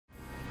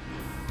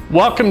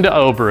Welcome to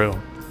OH-Brew.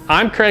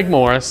 I'm Craig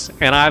Morris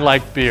and I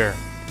like beer,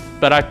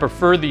 but I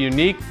prefer the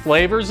unique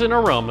flavors and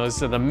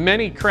aromas of the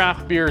many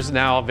craft beers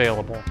now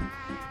available.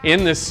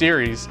 In this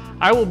series,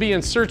 I will be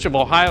in search of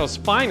Ohio's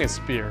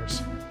finest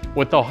beers.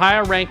 With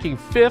Ohio ranking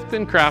 5th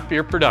in craft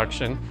beer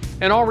production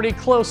and already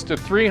close to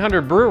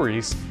 300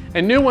 breweries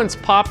and new ones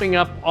popping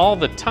up all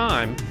the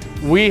time,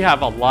 we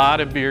have a lot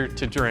of beer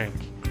to drink.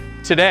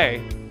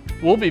 Today,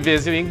 we'll be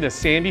visiting the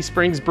Sandy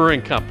Springs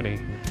Brewing Company,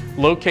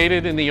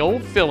 located in the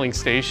old filling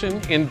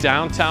station in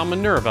downtown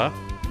Minerva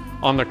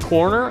on the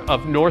corner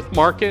of North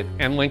Market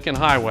and Lincoln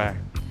Highway.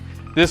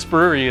 This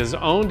brewery is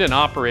owned and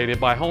operated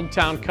by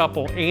hometown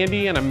couple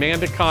Andy and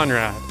Amanda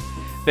Conrad.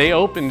 They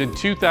opened in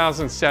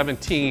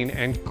 2017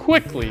 and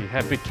quickly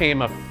have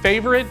become a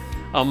favorite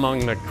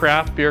among the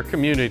craft beer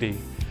community,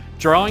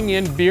 drawing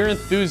in beer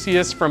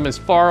enthusiasts from as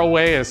far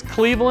away as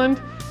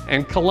Cleveland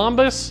and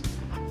Columbus.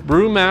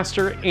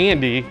 Brewmaster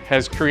Andy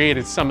has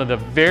created some of the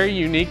very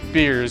unique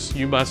beers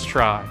you must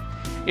try.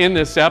 In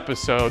this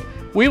episode,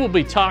 we will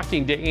be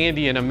talking to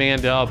Andy and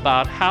Amanda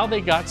about how they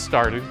got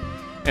started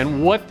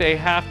and what they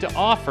have to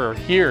offer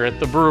here at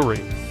the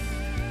brewery.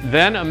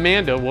 Then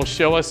Amanda will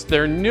show us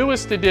their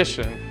newest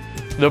addition,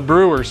 the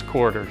Brewers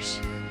Quarters.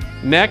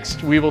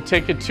 Next, we will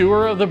take a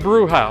tour of the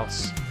brew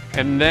house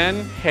and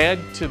then head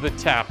to the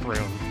tap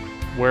room,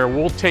 where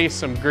we'll taste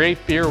some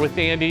great beer with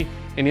Andy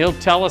and he'll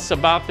tell us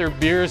about their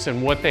beers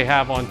and what they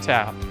have on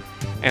tap.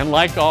 And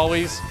like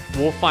always,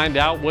 we'll find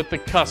out what the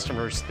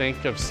customers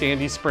think of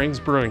Sandy Springs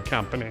Brewing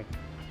Company.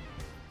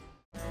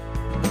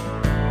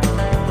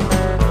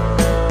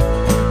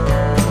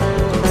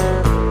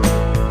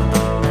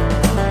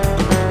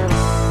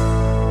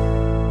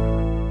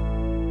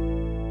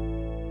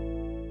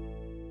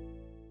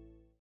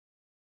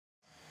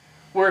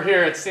 We're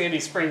here at Sandy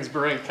Springs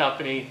Brewing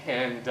Company,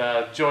 and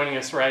joining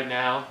us right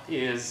now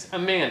is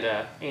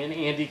Amanda and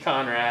Andy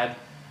Conrad,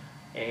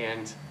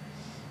 and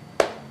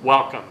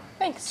welcome.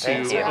 Thanks.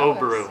 To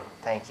OH-Brew.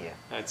 Thank you.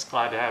 It's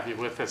glad to have you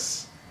with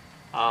us.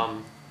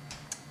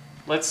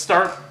 Let's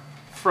start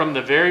from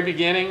the very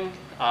beginning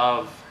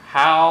of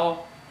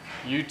how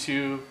you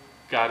two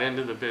got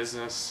into the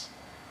business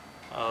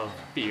of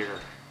beer.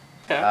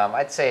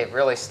 I'd say it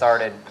really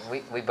started,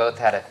 we both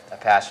had a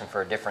passion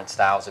for different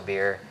styles of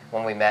beer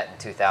when we met in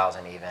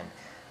 2000 even.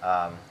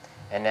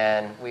 And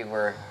then we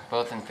were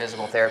both in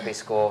physical therapy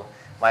school.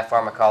 My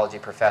pharmacology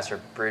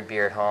professor brewed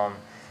beer at home,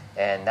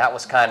 and that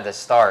was kind of the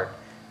start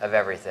of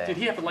everything. Did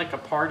he have like a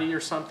party or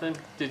something?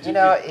 Did you? You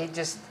know,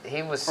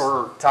 he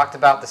talked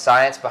about the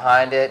science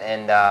behind it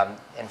and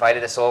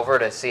invited us over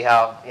to see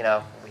how, you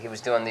know, he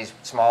was doing these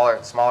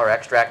smaller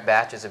extract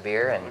batches of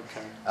beer, and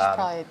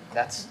probably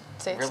that's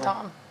say it's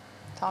really,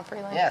 Tom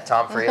Freeland. Yeah,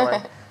 Tom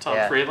Freeland.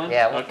 Tom Freeland?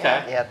 Yeah,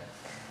 okay. Yeah,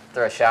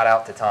 throw a shout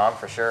out to Tom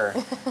for sure.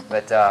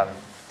 But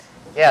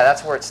yeah,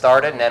 that's where it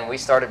started, and then we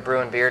started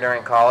brewing beer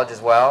during college as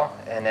well.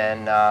 And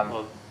then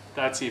well,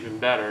 that's even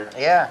better.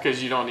 Yeah.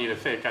 Because you don't need a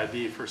fake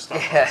ID for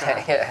stuff yeah,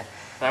 like that. Yeah.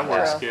 That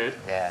works good.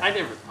 Yeah. I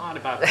never thought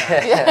about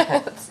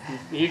that.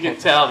 You can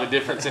tell the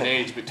difference in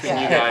age between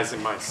you guys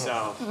and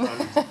myself.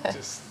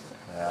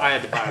 I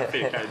had to buy a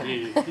fake ID.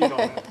 You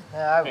don't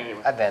know.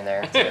 Anyway. I've been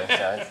there too,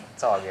 so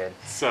it's all good.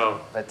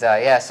 But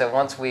yeah, so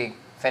once we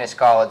finished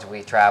college,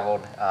 we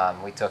traveled.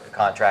 We took a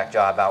contract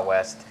job out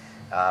west,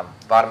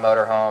 bought a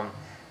motorhome,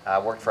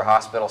 worked for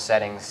hospital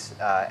settings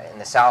in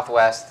the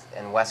Southwest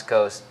and West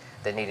Coast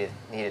that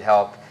needed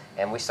help,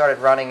 and we started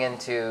running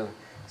into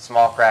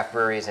small craft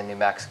breweries in New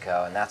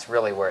Mexico, and that's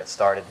really where it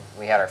started.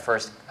 We had our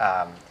first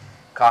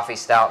coffee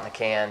stout in a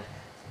can,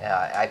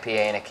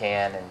 IPA in a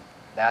can, and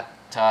that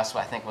to us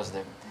I think was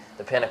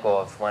the pinnacle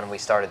of when we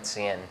started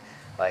seeing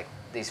like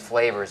these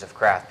flavors of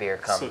craft beer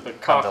come to life. So the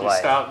coffee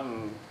stout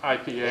and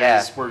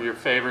IPAs were your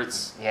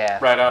favorites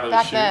right out of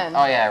the chute? Then.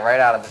 Oh yeah, right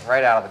out of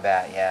the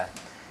bat, yeah.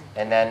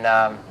 And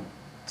then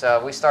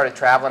so we started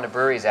traveling to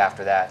breweries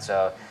after that.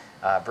 So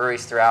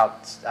breweries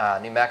throughout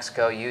New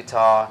Mexico,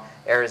 Utah,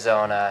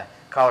 Arizona,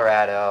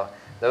 Colorado.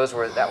 That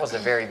was the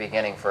very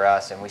beginning for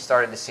us, and we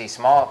started to see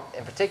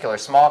in particular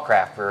small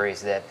craft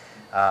breweries that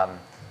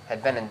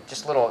had been in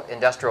just little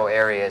industrial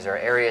areas or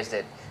areas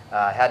that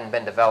hadn't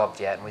been developed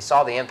yet, and we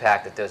saw the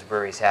impact that those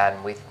breweries had,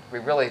 and we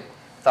really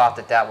thought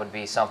that would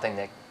be something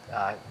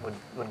that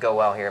would go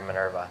well here in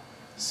Minerva.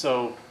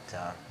 So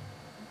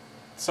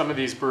some of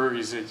these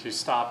breweries that you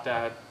stopped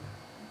at,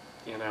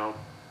 you know,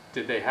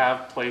 did they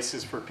have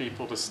places for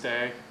people to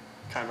stay?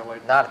 Kind of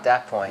like not at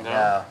that point.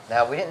 No,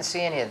 we didn't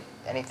see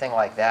anything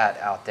like that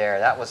out there.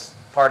 That was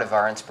part of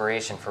our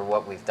inspiration for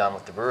what we've done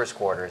with the Brewers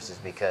Quarters, is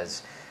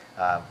because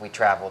we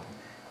traveled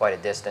quite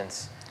a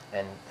distance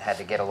and had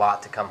to get a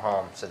lot to come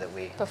home, so that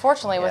we. But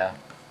fortunately, with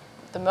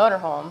the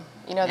motorhome,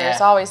 you know,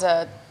 there's always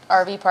a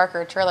RV park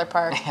or a trailer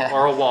park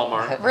or a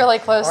Walmart really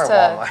close to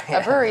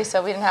Walmart, a brewery,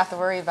 so we didn't have to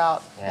worry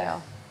about you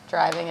know,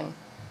 driving. And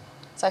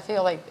so I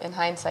feel like in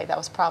hindsight that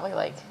was probably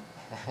like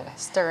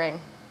stirring.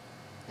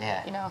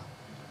 Yeah. You know.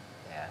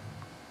 Yeah.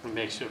 It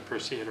makes you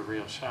appreciate a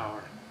real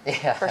shower.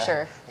 Yeah. For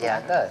sure. Yeah,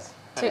 it does.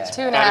 Two and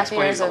a That half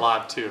explains years a of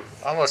lot too.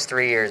 Almost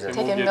 3 years of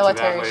taking We'll get to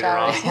military that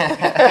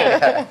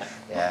showers.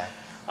 later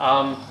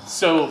yeah.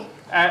 So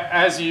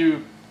as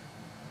you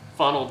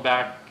funneled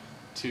back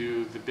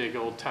to the big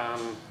old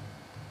town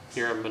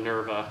here in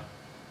Minerva,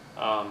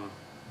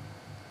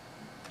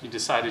 you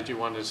decided you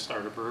wanted to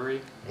start a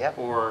brewery? Yep.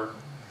 Or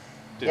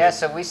Yeah,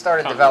 so we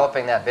started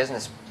developing that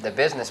the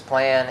business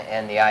plan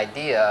and the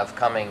idea of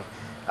coming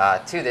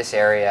to this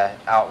area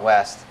out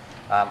west.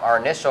 Our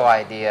initial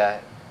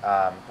idea,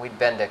 we'd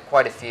been to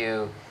quite a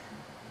few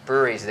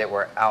breweries that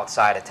were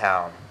outside of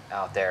town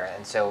out there,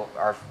 and so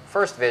our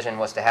first vision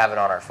was to have it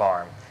on our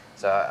farm.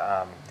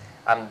 So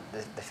I'm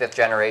the fifth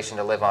generation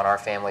to live on our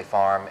family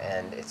farm,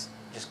 and it's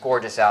just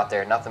gorgeous out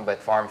there, nothing but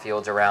farm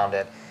fields around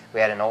it. We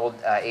had an old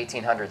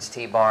 1800s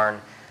tea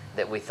barn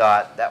that we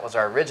thought, that was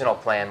our original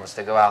plan, was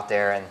to go out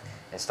there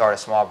and start a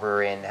small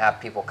brewery and have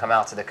people come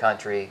out to the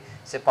country,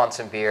 sip on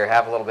some beer,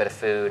 have a little bit of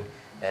food,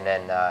 and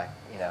then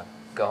you know,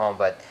 go home.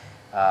 But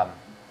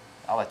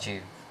I'll let you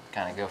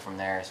kind of go from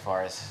there as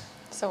far as...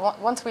 So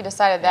once we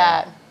decided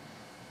that,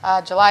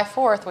 July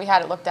 4th, we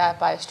had it looked at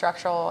by a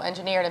structural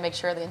engineer to make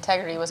sure the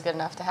integrity was good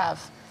enough to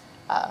have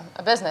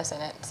a business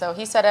in it. So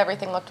he said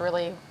everything looked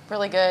really,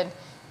 really good.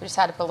 We just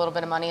had to put a little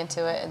bit of money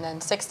into it, and then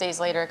 6 days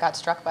later, it got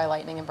struck by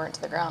lightning and burnt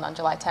to the ground on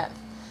July 10th.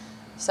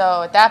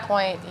 So at that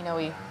point, you know,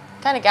 we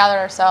kind of gathered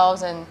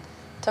ourselves and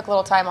took a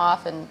little time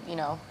off, and you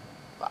know,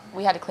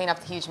 we had to clean up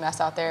the huge mess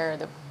out there,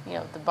 the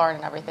barn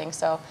and everything.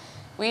 So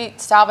we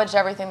salvaged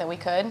everything that we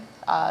could.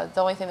 The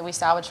only thing that we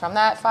salvaged from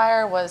that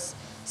fire was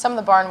some of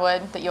the barn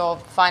wood that you'll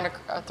find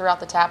throughout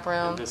the tap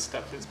room. And this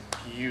stuff is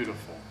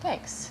beautiful.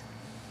 Thanks.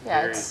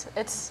 Yeah, Very,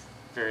 it's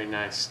very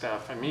nice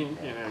stuff. I mean,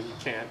 you know, you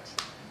can't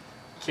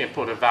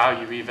put a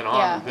value even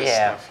on this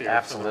stuff here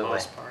absolutely. for the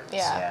most part.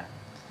 Yeah.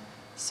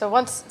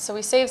 So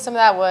we saved some of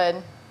that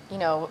wood, you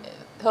know,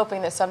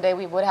 hoping that someday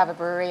we would have a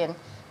brewery and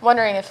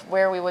wondering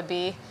where we would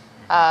be.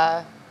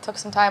 Took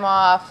some time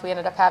off. We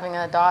ended up having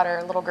a daughter,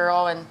 a little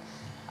girl,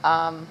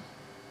 and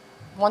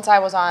once I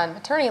was on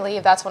maternity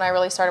leave, that's when I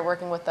really started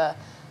working with the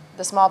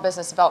Small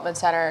Business Development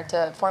Center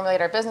to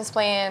formulate our business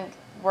plan,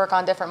 work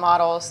on different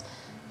models.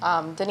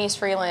 Denise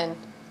Freeland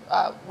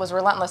was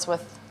relentless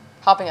with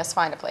helping us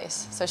find a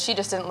place. So she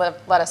just didn't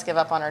let us give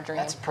up on our dream.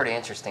 That's a pretty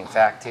interesting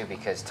fact too,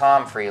 because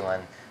Tom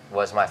Freeland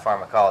was my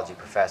pharmacology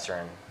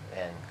professor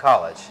in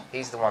college.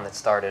 He's the one that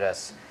started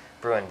us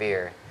brewing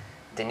beer.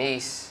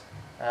 Denise,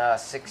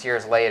 6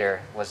 years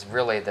later, was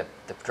really the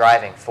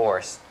driving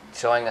force,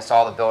 showing us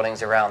all the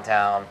buildings around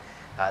town,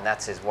 and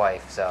that's his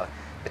wife. So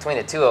between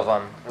the two of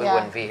them, we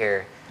wouldn't be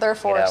here. They're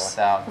force.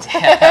 You know,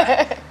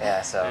 without,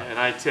 yeah, so. And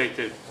I take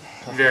it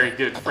very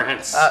good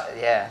friends.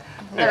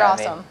 They're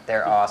awesome. I mean,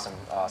 they're awesome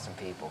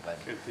people,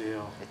 but good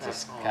deal. it's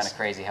just kind of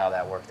crazy how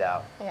that worked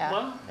out. Yeah.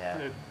 Well,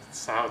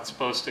 it's how it's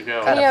supposed to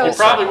go. Kind of You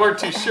probably weren't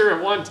too sure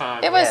at one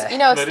time. It was, you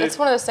know, it's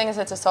one of those things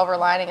that's a silver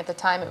lining. At the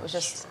time, it was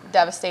just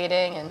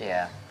devastating, and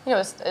you know,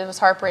 it was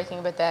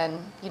heartbreaking. But then,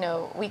 you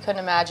know, we couldn't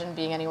imagine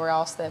being anywhere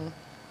else than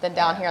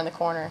down here in the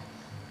corner.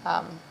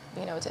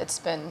 You know, it's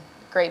been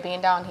great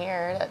being down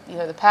here. You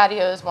know, the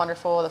patio is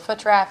wonderful. The foot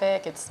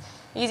traffic, it's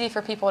easy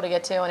for people to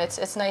get to, and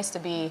it's nice to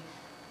be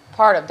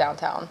part of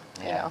downtown.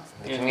 You know,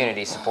 the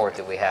community support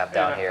that we have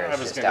down here is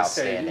just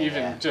outstanding. Say,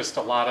 even just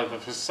a lot of the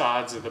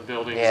facades of the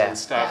buildings and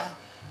stuff.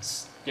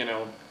 You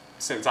know,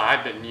 since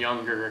I've been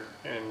younger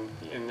and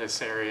in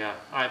this area,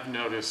 I've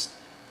noticed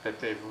that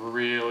they've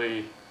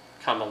really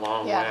come a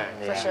long way.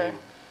 For sure.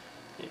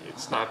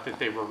 It's not that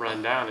they were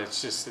run down.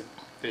 It's just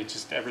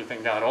that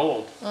everything got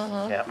old.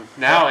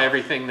 Now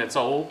everything that's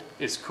old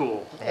is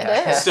cool.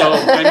 It is. So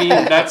I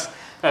mean,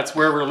 that's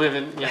where we're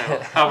living. You know,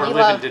 how we're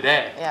living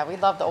today. Yeah, we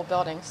love the old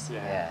buildings.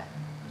 Yeah.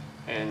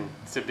 And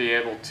to be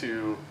able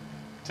to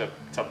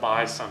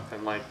buy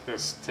something like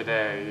this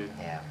today,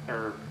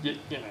 or you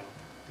know,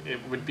 it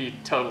would be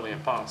totally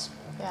impossible.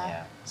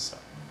 So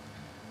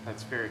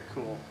that's very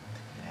cool.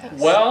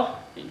 Thanks.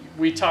 Well,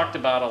 we talked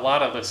about a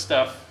lot of the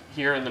stuff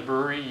here in the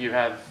brewery. You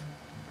have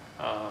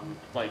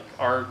like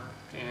art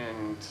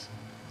and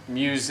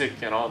music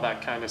and all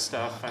that kind of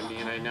stuff. I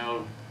mean, I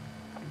know,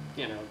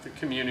 you know, the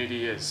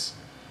community is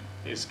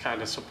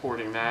kind of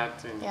supporting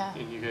that,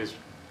 and you guys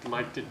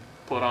like to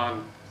put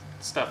on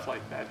stuff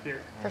like that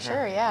here. For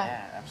sure,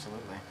 Yeah,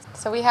 absolutely.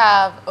 So we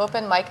have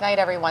open mic night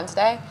every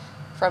Wednesday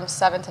from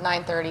 7 to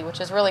 9:30,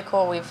 which is really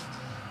cool. We've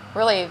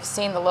really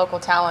seen the local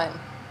talent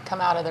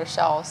come out of their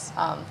shells.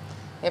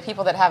 You know,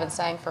 people that haven't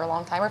sang for a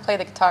long time or play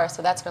the guitar,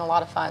 so that's been a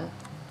lot of fun.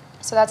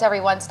 So that's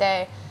every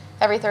Wednesday.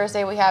 Every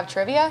Thursday we have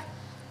trivia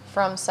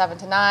from 7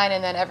 to 9,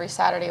 and then every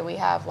Saturday we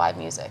have live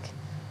music.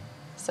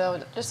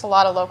 So just a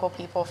lot of local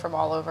people from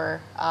all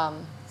over.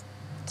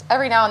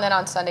 Every now and then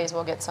on Sundays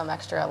we'll get some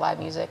extra live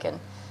music, and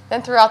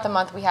then throughout the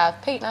month we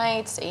have paint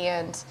nights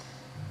and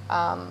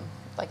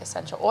like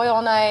essential oil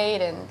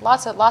night and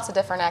lots of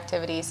different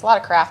activities. A lot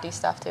of crafty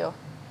stuff too.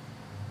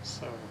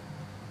 So,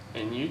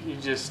 and you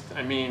just,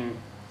 I mean,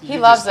 He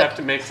loves just have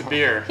to make the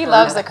beer. He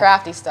loves the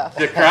crafty stuff.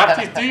 The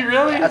crafty? Do you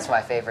really? That's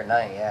my favorite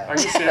night. Yeah. Are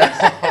you serious?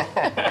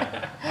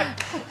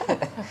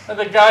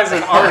 The guy's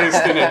an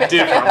artist in a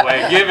different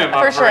way. Give him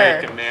a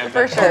break, Amanda.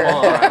 For sure.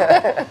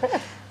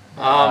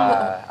 Come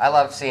on. I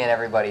love seeing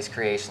everybody's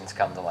creations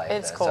come to life.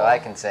 It's cool. So I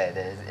can say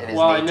that it is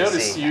Well, neat I noticed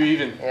to see. you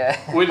even.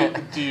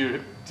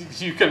 Do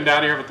you come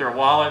down here with your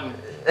wallet and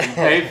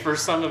pay for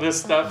some of this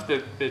stuff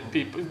that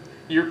people?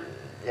 You're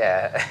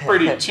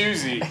pretty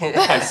choosy,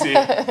 I see.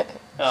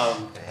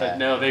 But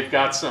no, they've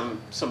got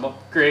some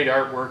great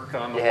artwork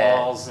on the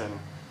walls, and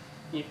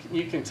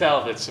you can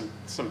tell that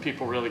some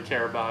people really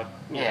care about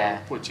you know,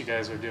 what you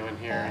guys are doing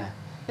here.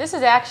 This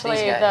is actually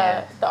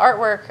the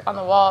artwork on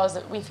the walls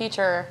that we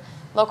feature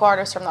local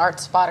artists from the art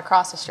spot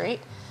across the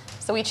street.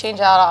 So we change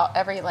out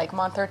every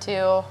month or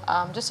two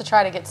just to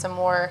try to get some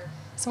more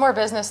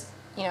business,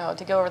 you know,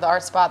 to go over the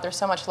art spot. There's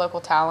so much local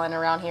talent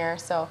around here,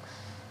 so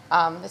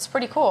it's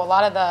pretty cool. A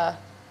lot of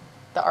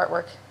the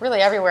artwork, really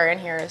everywhere in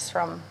here, is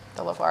from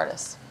the local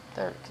artists.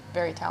 They're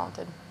very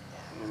talented.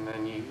 And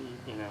then you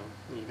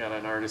got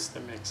an artist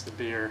that makes the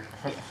beer.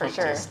 For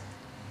sure.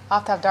 I'll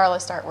have to have Darla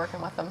start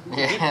working with them.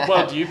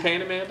 Well, do you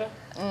paint, Amanda?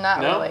 Not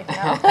really,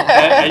 no.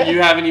 And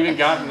you haven't even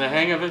gotten the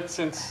hang of it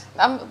since?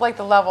 I'm like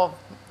the level of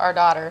our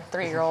daughter,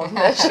 3-year-old,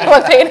 that she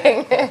was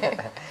painting.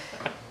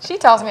 She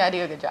tells me I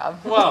do a good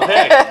job. Well,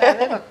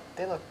 hey.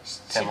 They look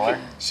similar.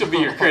 She'll be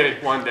your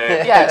critic one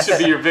day. Yes. She'll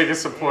be your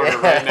biggest supporter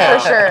right now.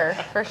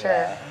 For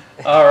sure.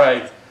 All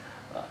right.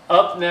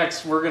 Up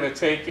next, we're going to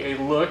take a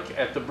look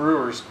at the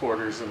Brewers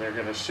Quarters, and they're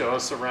going to show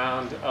us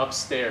around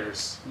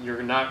upstairs.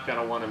 You're not going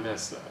to want to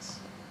miss this.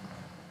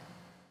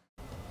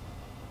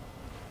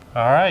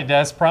 All right,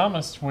 as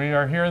promised, we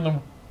are here in the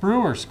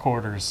Brewers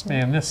Quarters.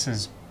 Man, this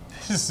is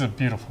a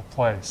beautiful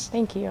place.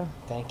 Thank you.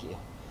 Thank you.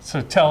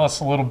 So tell us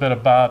a little bit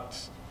about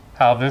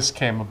how this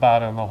came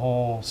about in the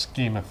whole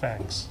scheme of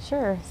things.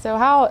 Sure. So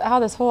how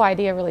this whole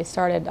idea really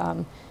started,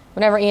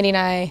 whenever Andy and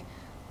I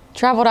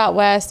traveled out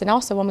west, and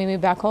also when we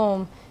moved back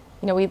home,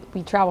 you know, we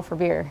travel for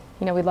beer.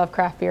 You know, we love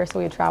craft beer, so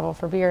we'd travel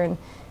for beer, and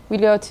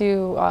we'd go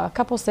to a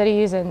couple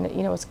cities, and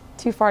you know, it was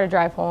too far to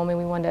drive home, and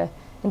we wanted to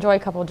enjoy a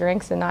couple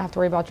drinks and not have to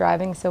worry about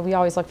driving, so we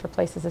always looked for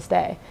places to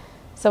stay.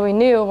 So we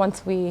knew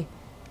once we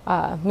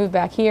moved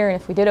back here, and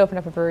if we did open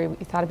up a brewery,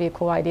 we thought it'd be a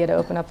cool idea to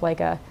open up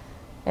like an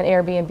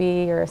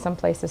Airbnb or some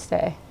place to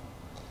stay.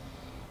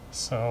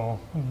 So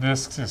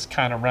this is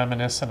kind of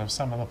reminiscent of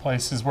some of the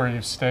places where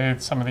you've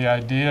stayed, some of the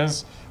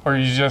ideas, or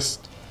you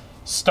just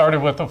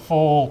started with a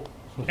full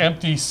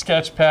empty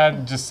sketch pad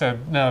and just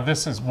said, no,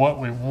 this is what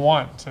we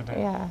want to do.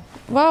 Yeah.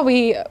 Well,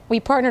 we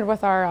partnered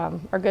with our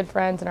good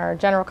friends and our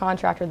general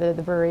contractor,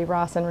 the brewery,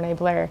 Ross and Renee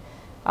Blair.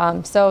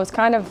 So it was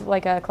kind of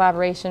like a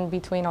collaboration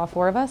between all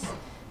four of us.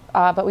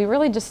 But we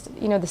really just,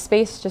 you know, the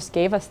space just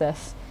gave us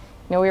this.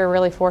 You know, we were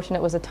really fortunate.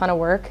 It was a ton of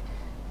work.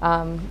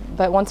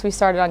 But once we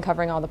started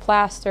uncovering all the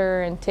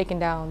plaster and taking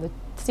down the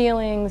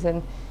ceilings,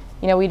 and,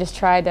 you know, we just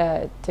tried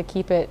to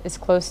keep it as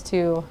close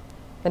to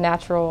the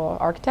natural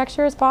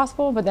architecture as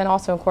possible, but then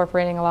also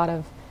incorporating a lot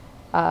of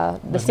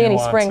the Sandy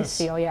Springs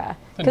feel, yeah.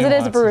 Because it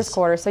is a brewer's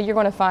quarter, so you're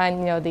going to find,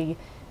 you know, the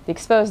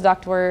exposed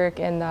ductwork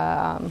and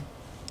the,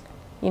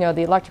 you know,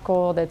 the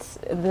electrical that's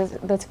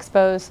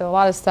exposed. So a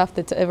lot of stuff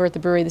that's over at the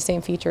brewery, the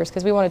same features,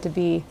 because we want it to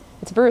be,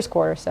 it's a brewer's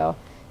quarter, so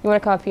you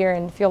want to come up here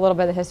and feel a little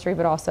bit of the history,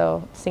 but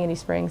also Sandy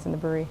Springs and the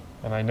brewery.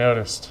 And I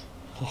noticed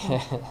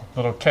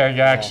little keg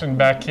action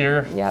back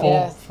here,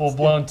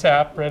 full-blown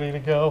tap, ready to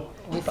go.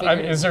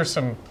 Is there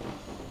some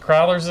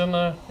growlers in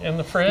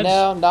the fridge?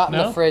 No, not in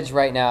the fridge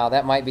right now.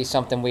 That might be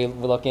something we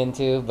look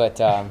into, but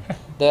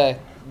the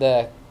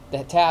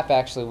tap,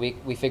 actually,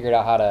 we figured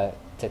out how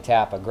to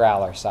tap a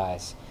growler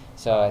size.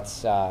 So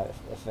it's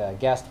if a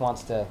guest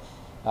wants to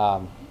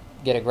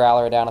get a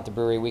growler down at the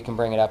brewery, we can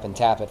bring it up and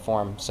tap it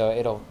for them. So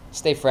it'll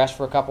stay fresh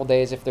for a couple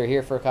days if they're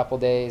here for a couple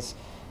days,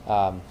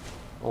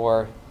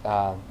 or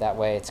that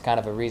way it's kind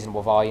of a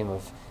reasonable volume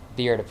of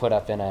beer to put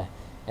up in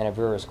a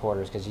brewer's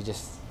quarters, because you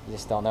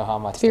just don't know how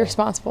much. To be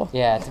responsible.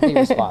 Yeah, to be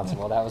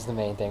responsible. That was the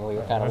main thing we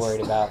were kind of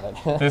worried about.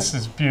 But this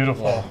is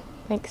beautiful. Yeah.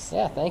 Thanks.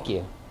 Yeah, thank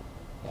you.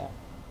 Yeah.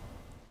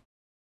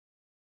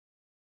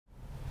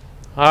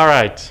 All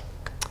right.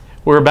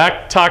 We're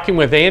back talking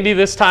with Andy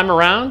this time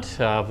around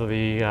of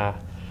the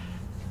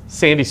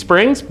Sandy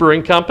Springs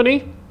Brewing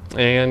Company,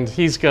 and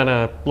he's going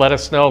to let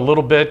us know a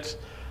little bit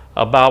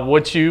about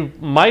what you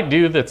might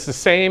do that's the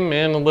same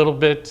and a little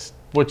bit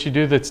what you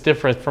do that's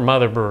different from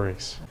other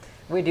breweries.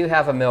 We do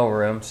have a mill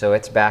room, so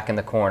it's back in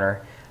the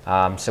corner.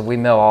 So we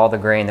mill all the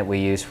grain that we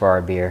use for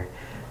our beer.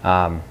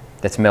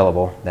 That's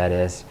millable, that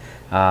is.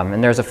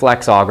 And there's a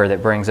flex auger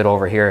that brings it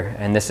over here,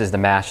 and this is the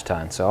mash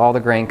tun. So all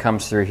the grain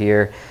comes through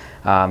here.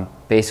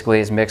 Basically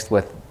is mixed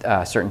with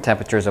certain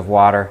temperatures of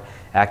water,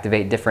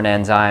 activate different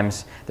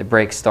enzymes that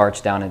break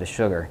starch down into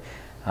sugar.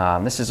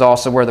 This is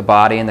also where the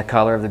body and the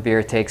color of the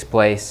beer takes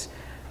place.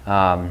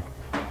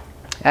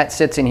 That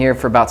sits in here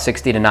for about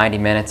 60 to 90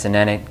 minutes, and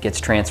then it gets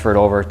transferred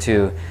over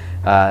to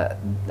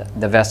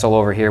the vessel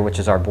over here, which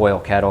is our boil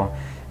kettle,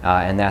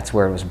 and that's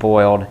where it was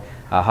boiled.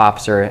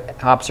 Hops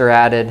are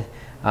added.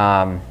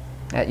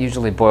 That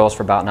usually boils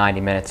for about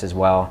 90 minutes as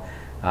well,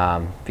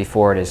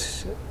 before it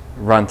is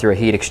run through a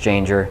heat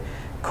exchanger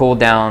cooled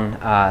down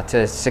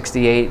to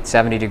 68,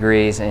 70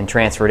 degrees and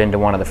transferred into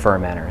one of the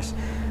fermenters.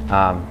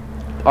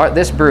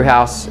 This brew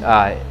house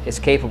is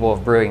capable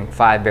of brewing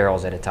 5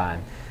 barrels at a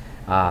time.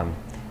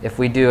 If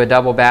we do a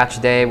double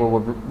batch day,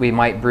 we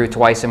might brew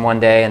twice in one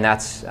day, and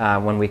that's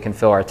when we can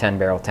fill our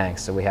 10-barrel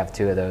tanks. So we have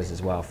 2 of those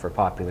as well for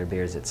popular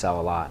beers that sell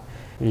a lot.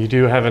 You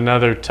do have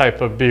another type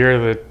of beer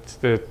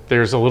that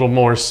there's a little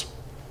more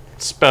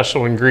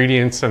special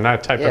ingredients and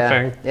that type of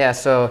thing? Yeah,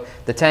 so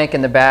the tank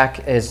in the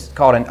back is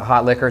called a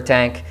hot liquor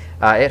tank.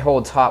 It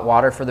holds hot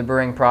water for the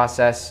brewing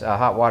process.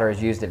 Hot water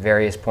is used at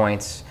various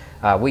points.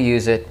 We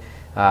use it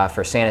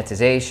for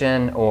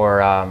sanitization,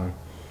 or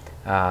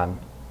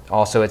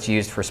also it's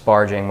used for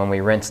sparging when we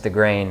rinse the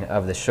grain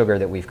of the sugar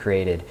that we've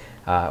created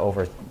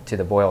over to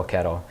the boil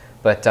kettle.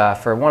 But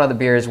for one of the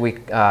beers we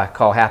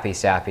call Happy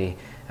Sappy,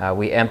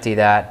 we empty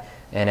that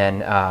and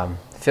then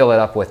fill it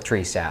up with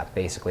tree sap,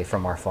 basically,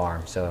 from our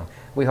farm. So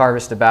we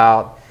harvest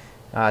about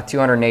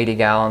 280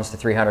 gallons to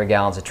 300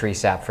 gallons of tree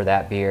sap for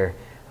that beer,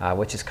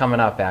 which is coming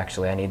up,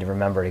 actually. I need to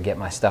remember to get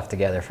my stuff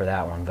together for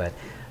that one. But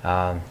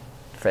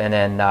and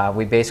then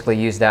we basically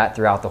use that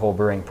throughout the whole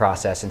brewing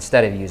process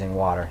instead of using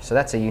water. So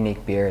that's a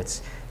unique beer.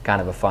 It's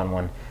kind of a fun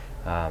one.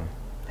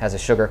 Has a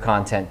sugar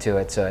content to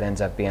it, so it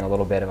ends up being a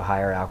little bit of a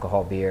higher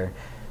alcohol beer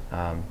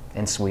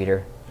and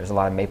sweeter. There's a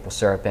lot of maple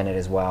syrup in it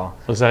as well.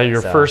 Was that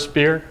your first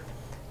beer?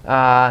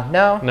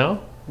 No.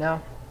 No?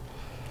 No.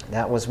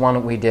 That was one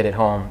that we did at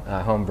home,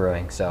 home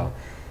brewing. So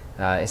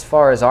as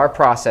far as our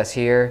process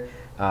here,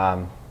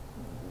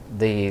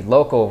 the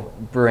local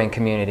brewing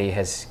community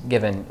has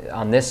given,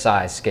 on this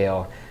size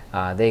scale,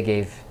 they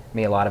gave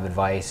me a lot of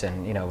advice,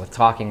 and with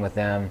talking with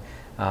them,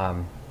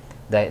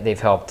 they've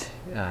helped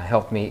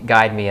me,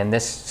 guide me in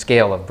this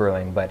scale of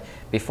brewing. But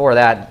before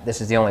that,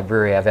 this is the only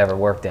brewery I've ever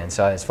worked in.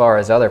 So as far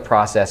as other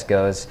process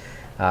goes,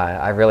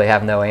 I really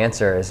have no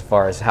answer as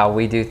far as how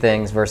we do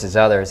things versus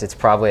others. It's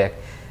probably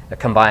a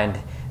combined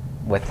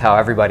with how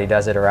everybody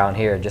does it around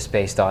here, just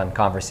based on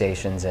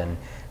conversations and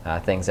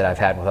things that I've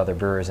had with other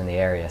brewers in the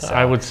area. So.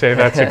 I would say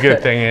that's a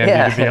good thing,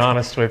 Andy, to be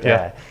honest with you.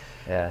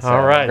 Yeah. So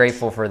all right. I'm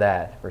grateful for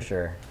that, for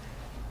sure.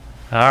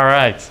 All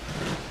right.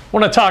 I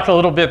want to talk a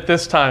little bit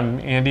this time,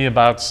 Andy,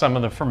 about some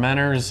of the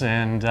fermenters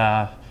and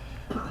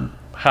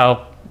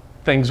how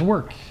things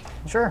work.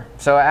 Sure.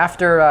 So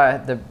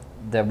after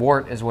the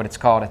wort, is what it's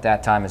called at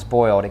that time, is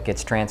boiled, it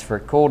gets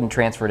transferred, cooled and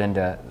transferred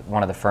into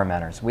one of the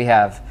fermenters. We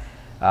have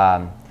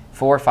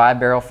 4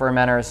 5-barrel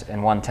fermenters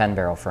and 1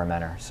 10-barrel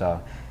fermenter.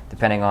 So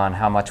depending on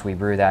how much we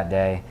brew that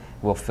day,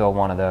 we'll fill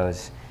one of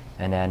those.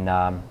 And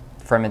then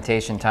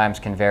fermentation times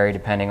can vary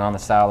depending on the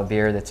style of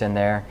beer that's in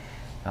there,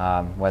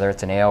 whether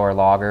it's an ale or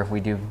lager. We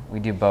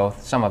do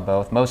both, some of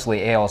both, mostly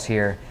ales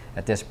here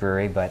at this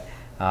brewery, but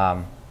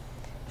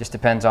just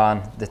depends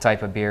on the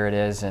type of beer it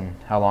is and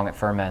how long it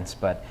ferments.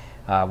 But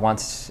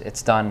once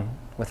it's done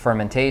with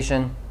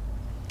fermentation,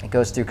 it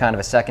goes through kind of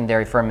a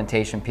secondary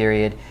fermentation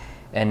period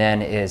and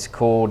then is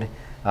cooled.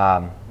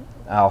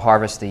 I'll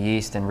harvest the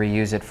yeast and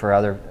reuse it for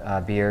other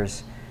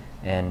beers,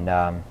 and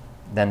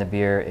then the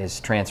beer is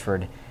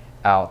transferred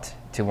out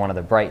to one of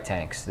the bright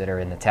tanks that are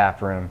in the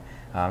tap room.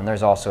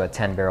 There's also a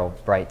 10-barrel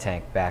bright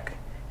tank back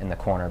in the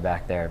corner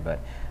back there, but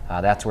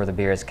that's where the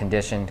beer is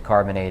conditioned,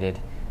 carbonated,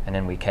 and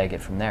then we keg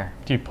it from there.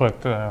 Do you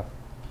put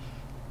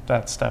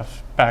that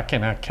stuff back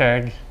in a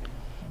keg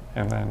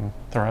and then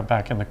throw it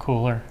back in the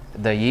cooler?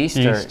 The yeast?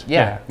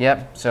 Yeah.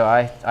 Yep. So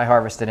I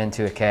harvest it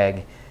into a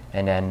keg,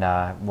 and then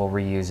we'll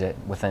reuse it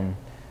within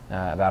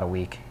about a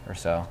week or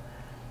so.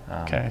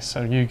 Okay,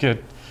 so you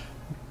get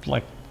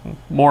like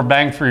more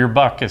bang for your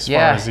buck as far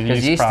as the yeast process.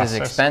 Yeah, because yeast is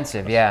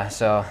expensive. Yeah,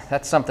 so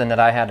that's something that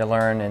I had to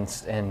learn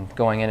in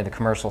going into the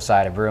commercial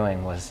side of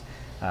brewing, was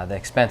the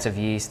expensive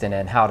yeast, and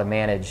then how to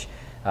manage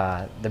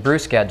the brew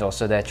schedule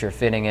so that you're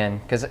fitting in,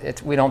 because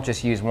we don't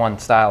just use one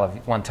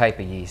type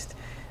of yeast.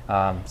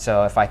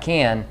 So if I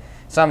can,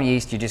 some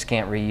yeast you just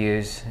can't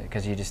reuse,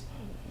 because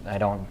I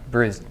don't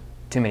brew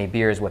too many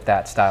beers with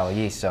that style of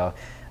yeast. So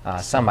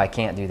some I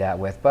can't do that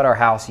with, but our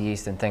house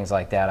yeast and things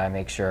like that, I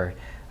make sure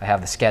I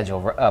have the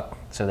schedule up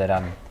so that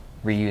I'm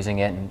reusing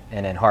it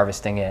and then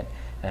harvesting it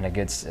in a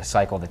good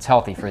cycle that's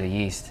healthy for the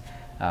yeast.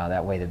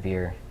 That way the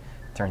beer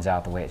turns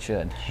out the way it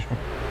should.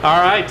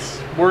 All right,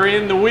 we're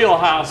in the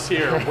wheelhouse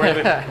here where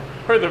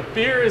the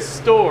beer is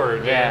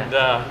stored.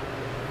 Yeah.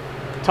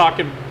 And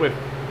talking with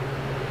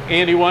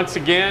Andy once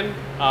again.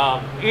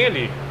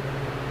 Andy,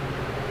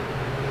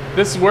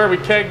 this is where we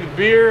keg the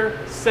beer,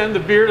 send the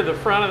beer to the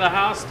front of the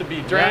house to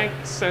be drank,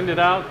 send it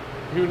out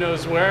who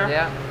knows where.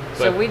 Yeah.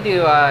 So we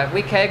do,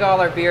 we keg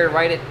all our beer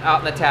right out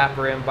in the tap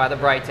room by the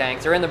bright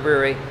tanks. They're in the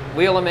brewery,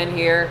 wheel them in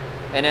here,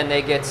 and then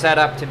they get set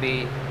up to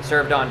be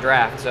served on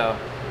draft. So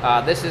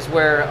this is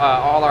where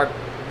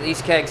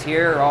these kegs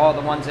here are all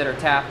the ones that are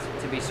tapped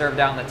to be served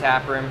out in the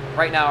tap room.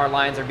 Right now our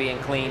lines are being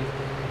cleaned,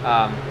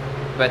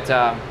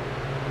 but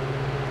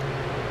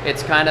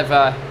it's kind of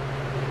a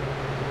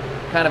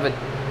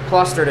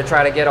cluster to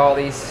try to get all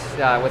these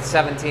with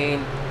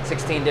 16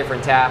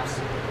 different taps,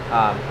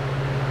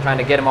 trying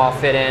to get them all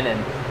fit in.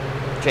 And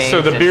changed.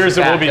 So the beers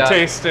that we'll be up.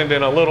 tasting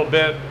in a little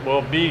bit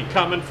will be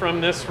coming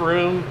from this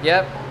room.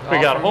 Yep. We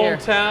got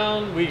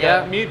Hometown, we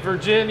got Meat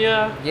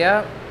Virginia.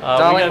 Yep. We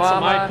got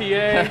some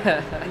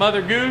IPA,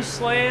 Mother Goose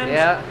Land.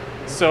 Yeah.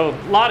 So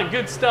a lot of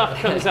good stuff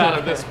comes out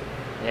of this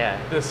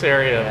this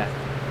area,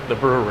 the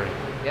brewery.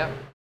 Yep.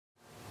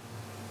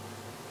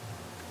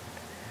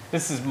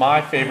 This is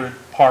my favorite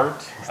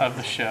part of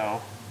the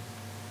show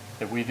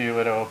that we do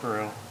at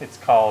OH-Brew. It's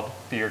called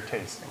beer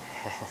tasting,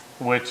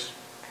 which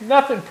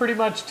nothing pretty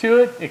much to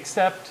it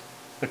except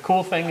the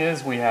cool thing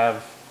is we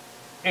have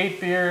 8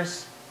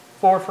 beers,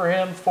 4 for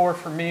him, 4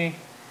 for me.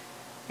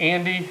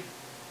 Andy,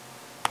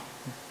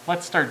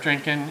 let's start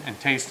drinking and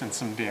tasting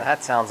some beer.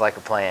 That sounds like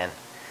a plan.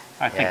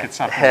 I think it's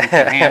something we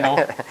can handle.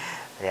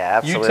 Yeah,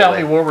 absolutely. You tell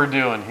me what we're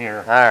doing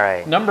here. All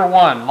right. Number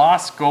 1,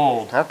 Lost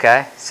Gold.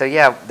 Okay. So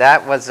yeah,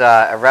 that was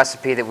a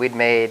recipe that we'd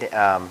made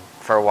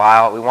for a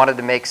while. We wanted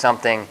to make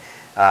something,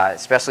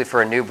 especially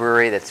for a new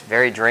brewery, that's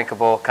very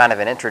drinkable, kind of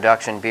an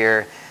introduction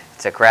beer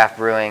to craft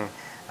brewing.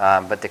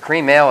 But the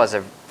cream ale is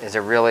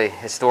a really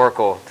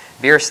historical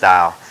beer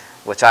style,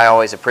 which I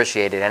always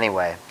appreciated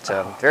anyway.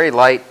 So very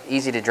light,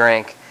 easy to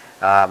drink.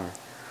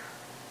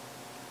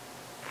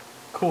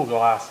 Cool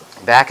glasses.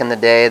 Back in the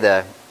day,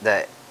 the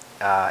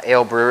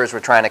ale brewers were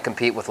trying to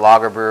compete with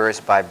lager brewers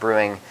by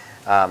brewing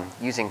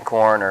using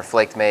corn or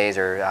flaked maize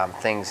or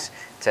things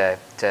to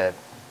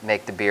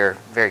make the beer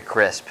very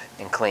crisp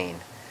and clean.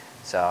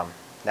 So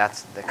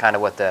that's kind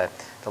of what the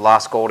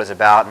Lost Gold is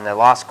about. And the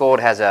Lost Gold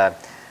has a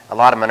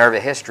lot of Minerva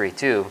history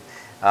too.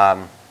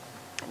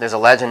 There's a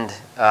legend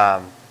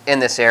in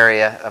this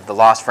area of the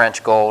Lost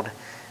French Gold.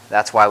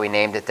 That's why we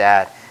named it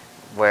that,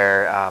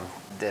 where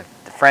the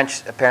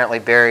French apparently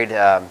buried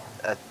a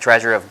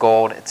treasure of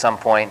gold at some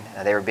point.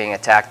 They were being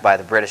attacked by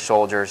the British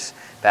soldiers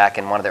back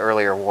in one of the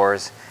earlier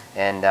wars.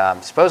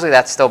 And supposedly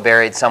that's still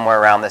buried somewhere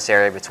around this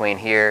area between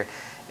here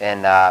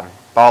and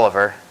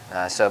Bolivar.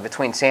 So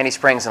between Sandy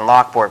Springs and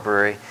Lockport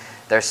Brewery,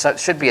 there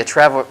should be a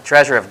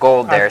treasure of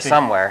gold there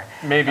somewhere.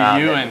 Maybe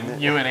you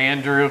and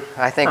Andrew,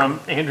 I think, from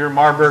Andrew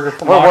Marburger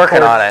from we're Lockport,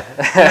 working on it.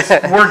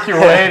 Just work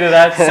your way to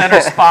that center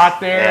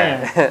spot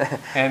there.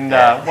 And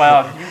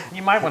well,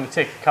 you might want to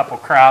take a couple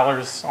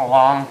crowlers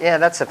along. Yeah,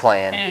 that's the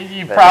plan.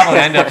 You probably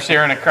end up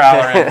sharing a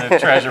crowler and the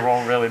treasure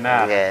won't really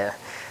matter. Yeah.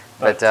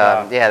 But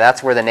yeah,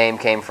 that's where the name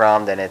came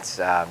from. And it's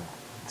got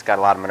a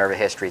lot of Minerva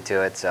history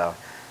to it. So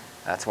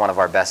that's one of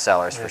our best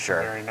sellers for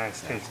sure. Very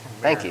nice tasting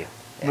beer. Thank you.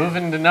 Yeah.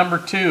 Moving to number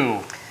 2.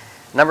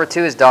 Number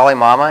 2 is Dolly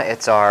Mama.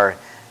 It's our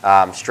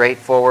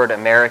straightforward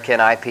American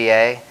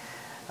IPA.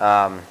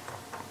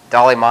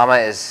 Dolly Mama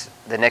is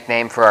the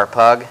nickname for our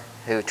pug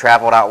who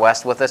traveled out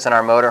west with us in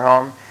our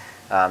motorhome.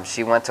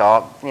 She went to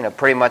all,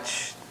 pretty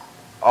much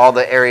all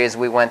the areas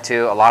we went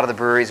to, a lot of the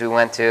breweries we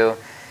went to,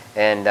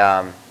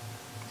 and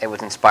it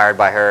was inspired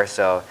by her.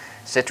 So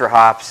Citra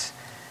hops.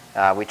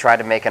 We tried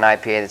to make an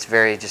IPA that's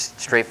very just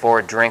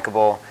straightforward,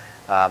 drinkable,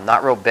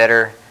 not real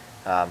bitter,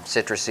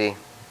 citrusy,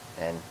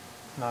 and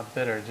not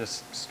bitter,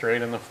 just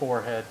straight in the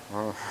forehead.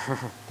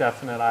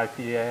 Definite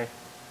IPA.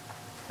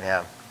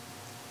 Yeah.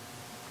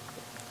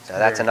 So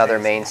that's another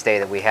mainstay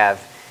that we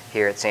have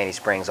here at Sandy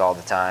Springs all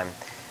the time.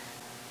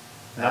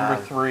 Number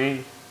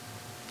 3.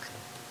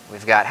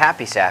 We've got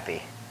Happy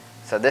Sappy.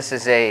 So this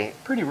is a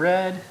pretty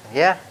red.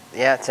 Yeah,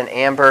 it's an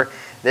amber.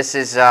 This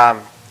is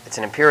it's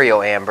an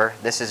Imperial Amber.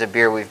 This is a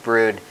beer we've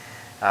brewed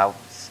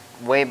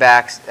way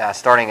back,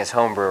 starting as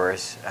home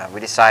brewers.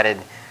 We decided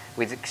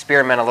we'd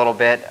experiment a little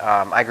bit.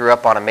 I grew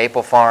up on a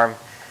maple farm,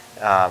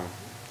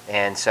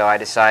 and so I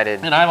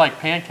decided. And I like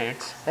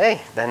pancakes.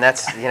 Hey, then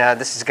that's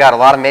this has got a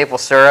lot of maple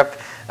syrup.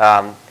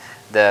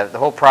 The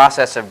whole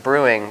process of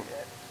brewing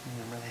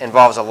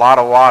involves a lot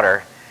of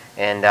water,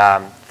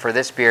 and for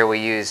this beer we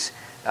use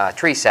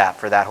tree sap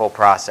for that whole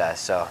process.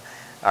 So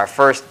our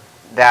first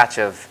batch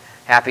of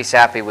Happy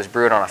Sappy was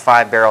brewed on a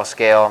 5-barrel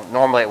scale.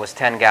 Normally it was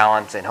 10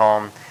 gallons at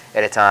home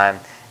at a time,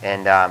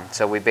 and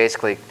so we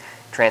basically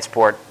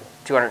transport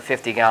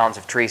 250 gallons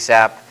of tree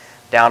sap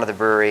down to the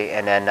brewery,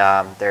 and then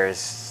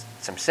there's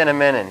some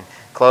cinnamon and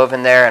clove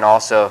in there, and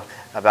also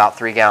about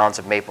 3 gallons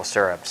of maple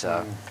syrup.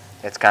 So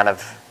it's kind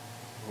of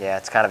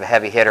a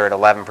heavy hitter at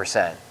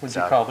 11%. Would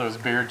you call those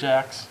beer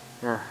jacks?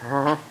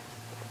 Mm-hmm.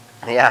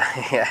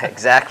 Yeah,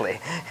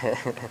 exactly.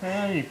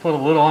 You put a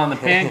little on the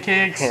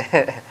pancakes,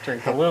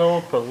 drink a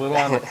little, put a little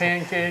on the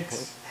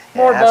pancakes,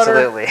 more butter.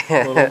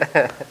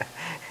 Absolutely.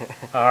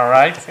 All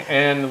right,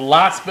 and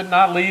last but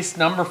not least,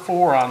 number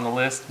 4 on the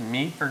list,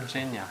 Meat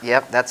Virginia.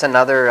 Yep, that's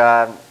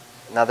another,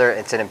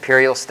 it's an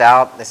Imperial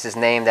Stout. This is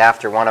named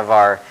after one of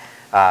our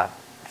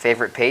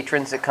favorite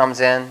patrons that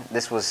comes in.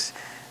 This was,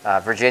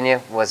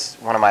 Virginia was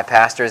one of my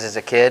pastors as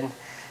a kid,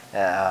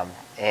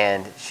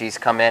 and she's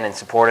come in and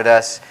supported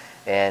us,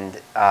 and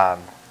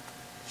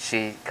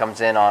she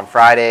comes in on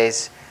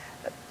Fridays,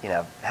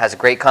 has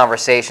great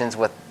conversations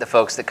with the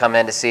folks that come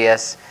in to see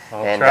us.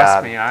 Oh, and,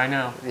 trust me, I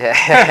know.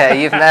 Yeah,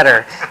 you've met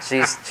her.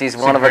 She's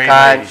one of a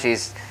kind.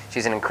 She's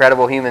an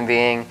incredible human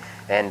being,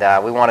 and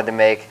we wanted to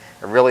make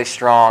a really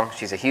strong.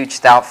 She's a huge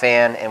stout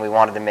fan, and we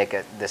wanted to make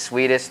the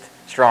sweetest,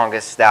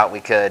 strongest stout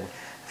we could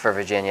for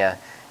Virginia,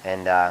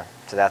 and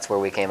so that's where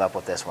we came up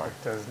with this one.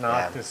 It does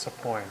not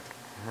disappoint.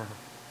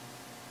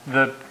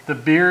 The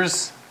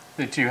beers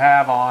that you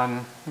have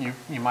on, you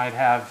might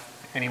have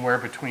anywhere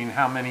between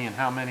how many and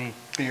how many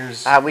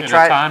beers at a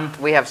time?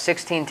 We have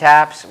 16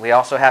 taps. We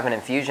also have an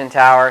infusion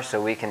tower,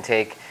 so we can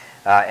take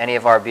any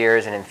of our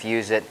beers and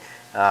infuse it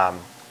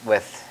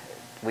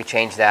we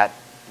change that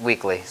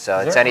weekly. So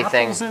Is it's there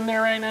anything. apples in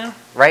there right now?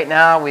 Right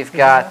now we've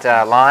got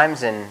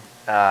limes and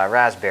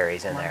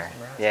raspberries in there.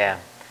 Yeah.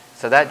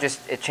 So that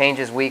it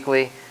changes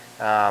weekly,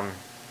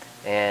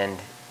 and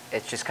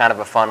it's just kind of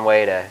a fun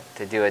way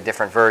to do a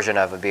different version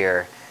of a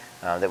beer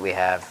that we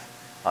have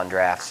on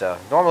draft. So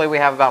normally we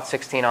have about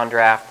 16 on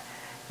draft,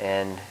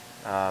 and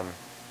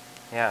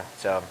yeah.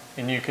 So.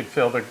 And you could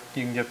you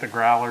can get the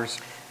growlers.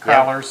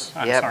 Crowlers,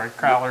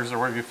 crowlers, or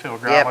where you fill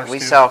growlers. Yep, we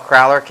sell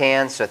crowler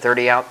cans, so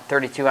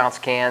 32 ounce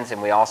cans,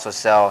 and we also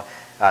sell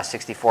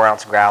 64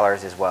 ounce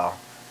growlers as well,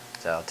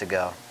 so to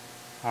go.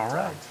 All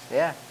right. So,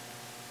 yeah.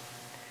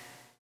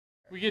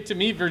 We get to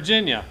meet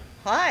Virginia.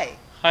 Hi.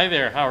 Hi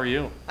there, how are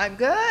you? I'm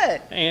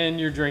good. And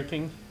you're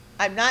drinking?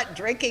 I'm not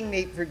drinking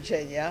Meet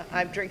Virginia,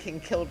 I'm drinking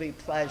Kilby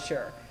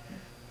Pleasure.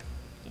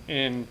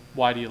 And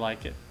why do you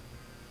like it?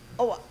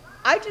 Oh,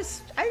 I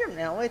don't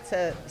know, it's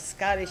a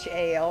Scottish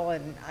ale,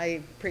 and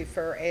I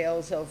prefer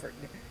ales over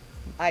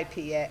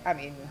IPA. I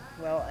mean,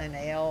 well, an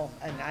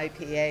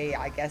IPA,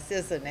 I guess,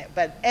 isn't it?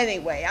 But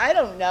anyway, I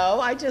don't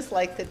know, I just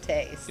like the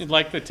taste. You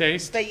like the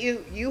taste? But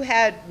you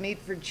had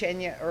Meet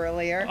Virginia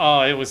earlier.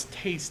 Oh, it was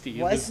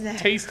tasty. Wasn't it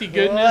was it tasty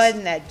good? goodness.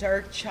 And that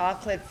dark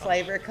chocolate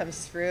flavor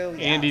comes through.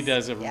 Andy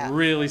does a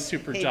really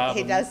super job.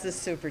 He does the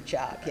super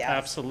job, yes.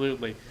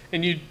 Absolutely.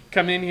 And you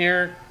come in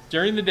here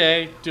during the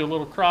day, do a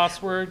little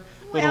crossword,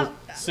 little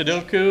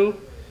Sudoku.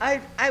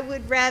 I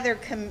would rather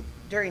come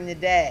during the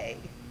day,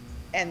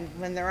 and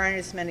when there aren't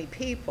as many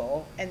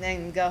people, and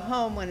then go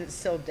home when it's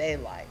still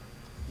daylight.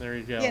 There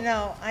you go. You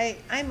know,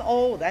 I'm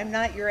old. I'm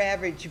not your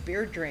average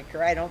beer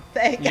drinker, I don't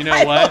think. You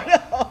know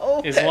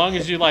what? As long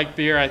as you like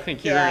beer, I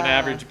think you're an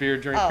average beer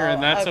drinker,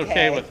 and that's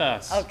okay with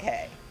us.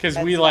 Okay. Because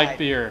we like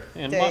beer.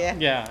 And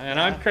and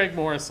I'm Craig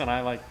Morris, and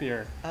I like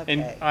beer. Okay.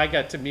 And I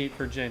got to meet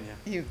Virginia.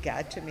 You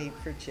got to meet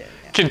Virginia.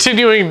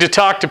 Continuing to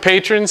talk to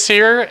patrons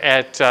here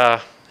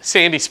at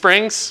Sandy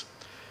Springs.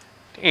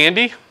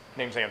 Andy?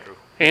 Name's Andrew.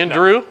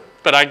 Andrew,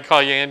 but I can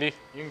call you Andy.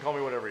 You can call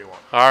me whatever you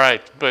want. All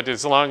right, but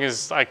as long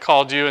as I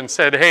called you and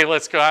said, hey,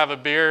 let's go have a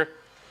beer,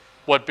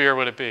 what beer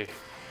would it be?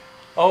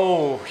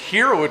 Oh,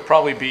 here it would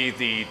probably be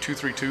the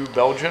 232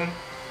 Belgian.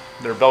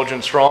 They're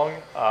Belgian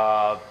strong.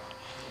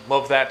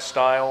 Love that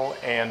style,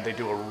 and they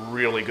do a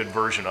really good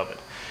version of it.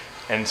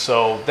 And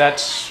so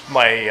that's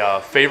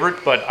my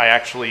favorite, but I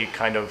actually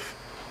kind of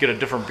get a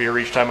different beer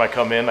each time I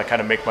come in. I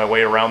kind of make my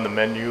way around the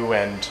menu,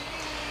 and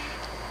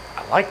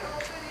I like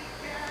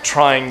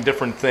trying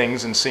different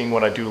things and seeing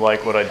what I do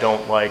like, what I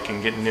don't like,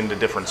 and getting into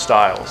different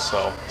styles.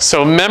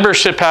 So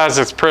membership has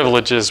its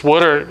privileges.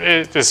 What are,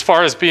 as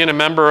far as being a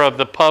member of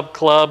the pub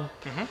club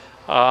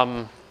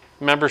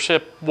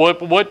membership,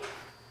 what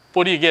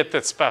do you get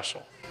that's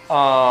special?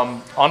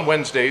 On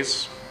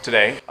Wednesdays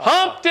today.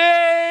 Hump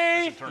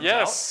Day!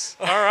 Yes.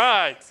 All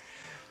right.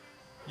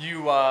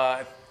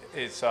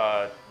 It's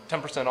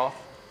 10% off.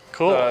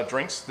 Cool.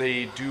 Drinks.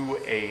 They do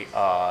they're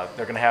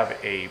going to have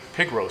a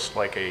pig roast,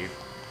 like a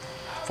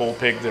full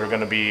pig. They're going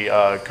to be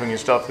cooking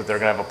stuff, that they're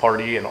going to have a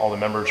party, and all the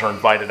members are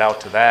invited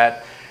out to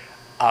that.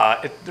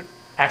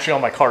 Actually,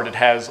 on my card, it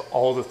has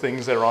all the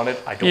things that are on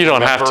it. You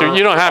don't have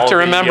to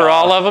remember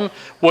all of them.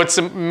 What's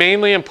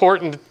mainly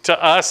important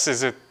to us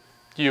is that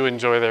you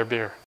enjoy their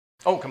beer.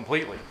 Oh,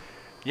 completely.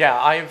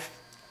 Yeah,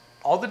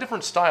 all the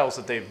different styles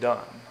that they've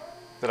done,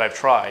 that I've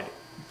tried,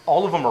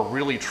 all of them are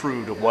really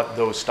true to what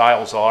those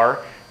styles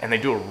are, and they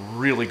do a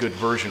really good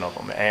version of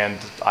them. And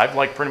I've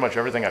liked pretty much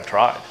everything I've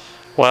tried.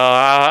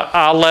 Well,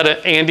 I'll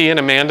let Andy and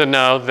Amanda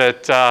know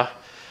that,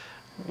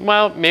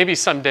 well, maybe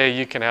someday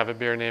you can have a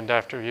beer named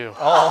after you.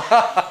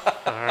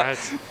 Oh. All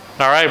right.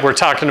 All right, we're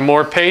talking to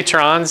more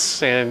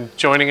patrons, and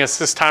joining us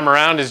this time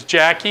around is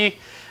Jackie.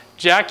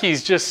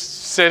 Jackie's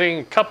just sitting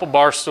a couple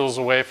bar stools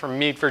away from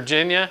Meet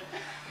Virginia,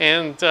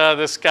 and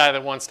this guy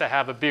that wants to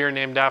have a beer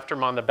named after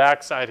him on the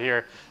backside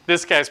here.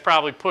 This guy's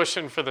probably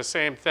pushing for the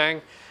same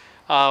thing.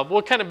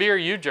 What kind of beer are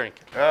you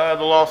drinking? The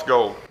Lost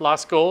Gold.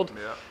 Lost Gold?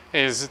 Yeah.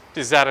 Is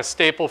that a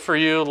staple for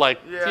you? Like,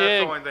 yeah, that's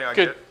the only thing I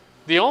get.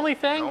 The only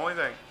thing? The only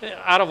thing.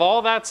 Out of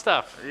all that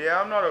stuff?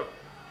 Yeah, I'm not a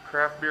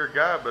craft beer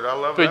guy, but I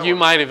love that one. But you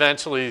might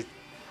eventually,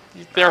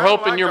 they're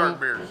hoping you're,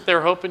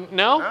 they're hoping,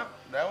 no? No,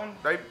 that one,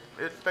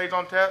 it stays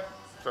on tap,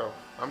 so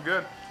I'm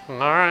good. All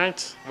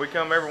right. We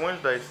come every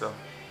Wednesday, so.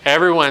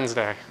 Every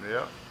Wednesday.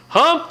 Yeah.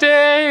 Hump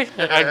Day!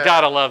 I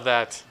gotta love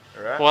that.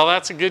 Right. Well,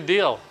 that's a good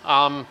deal.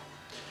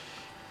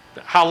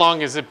 How long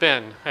has it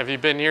been? Have you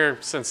been here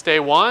since day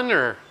one,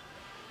 or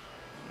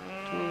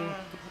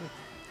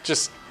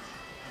just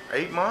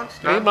 8 months?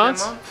 8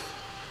 months? 10 months?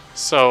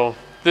 So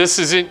this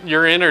is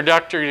your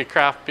introductory to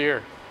craft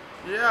beer.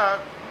 Yeah,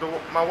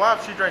 my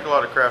wife, she drank a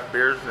lot of craft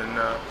beers, and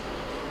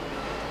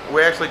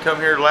we actually come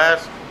here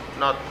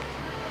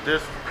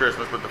this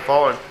Christmas, but the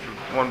following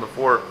one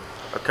before,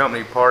 a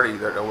company party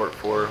that I work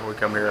for, we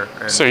come here.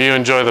 And So you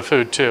enjoy the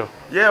food too?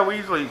 yeah, we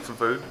usually eat some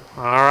food.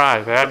 All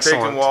right, excellent.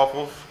 Pigs and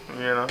waffles,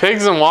 you know.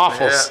 Pigs and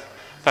waffles. Yeah.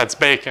 That's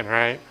bacon,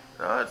 right?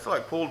 It's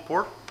like pulled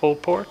pork.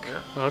 Pulled pork?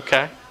 Yeah.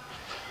 Okay.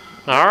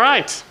 All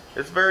right.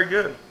 It's very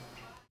good.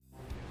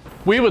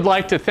 We would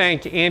like to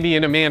thank Andy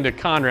and Amanda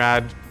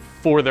Conrad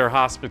for their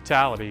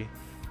hospitality.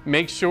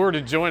 Make sure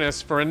to join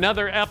us for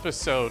another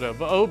episode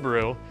of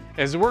OH-Brew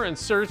as we're in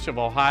search of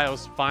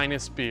Ohio's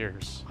finest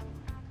beers.